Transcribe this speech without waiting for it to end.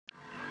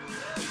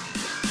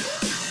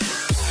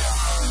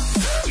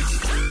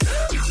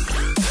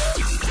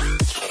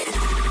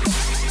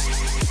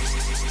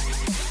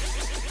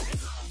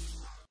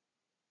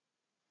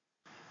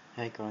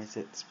Hey guys,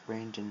 it's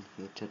Brandon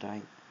here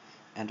today,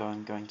 and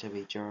I'm going to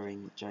be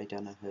drawing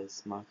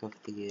Daniher's Mark of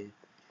the Year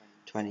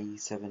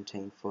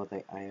 2017 for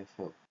the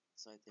AFL.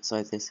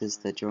 So this is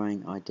the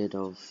drawing I did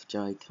of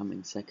Jay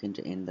coming second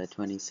in the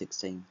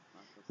 2016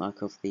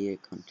 Mark of the Year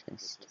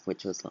contest,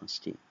 which was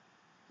last year.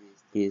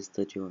 Here's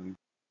the drawing.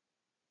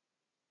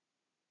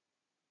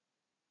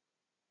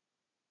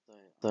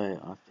 So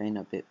I've been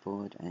a bit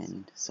bored,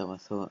 and so I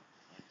thought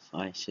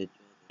I should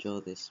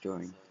draw this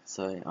drawing.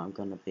 So I'm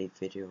going to be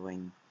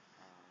videoing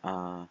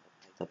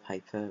the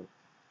paper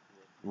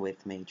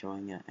with me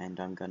drawing it, and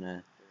I'm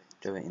gonna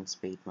do it in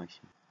speed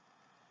motion.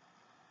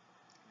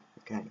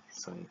 Okay,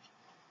 so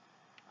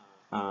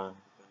I'm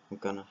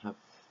gonna have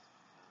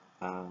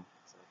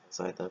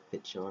the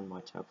picture on my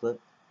tablet,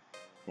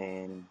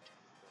 and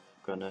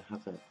I'm gonna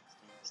have it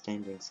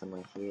standing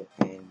somewhere here,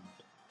 and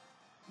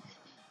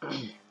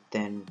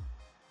then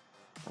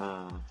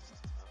I'll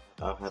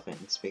have it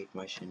in speed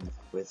motion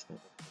with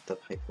the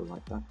paper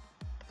like that.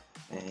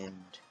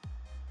 And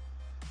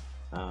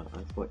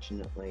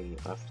unfortunately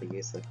I have to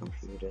use the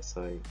computer,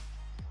 so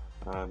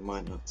I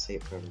might not see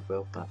it very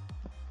well, but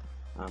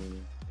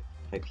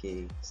hope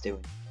you still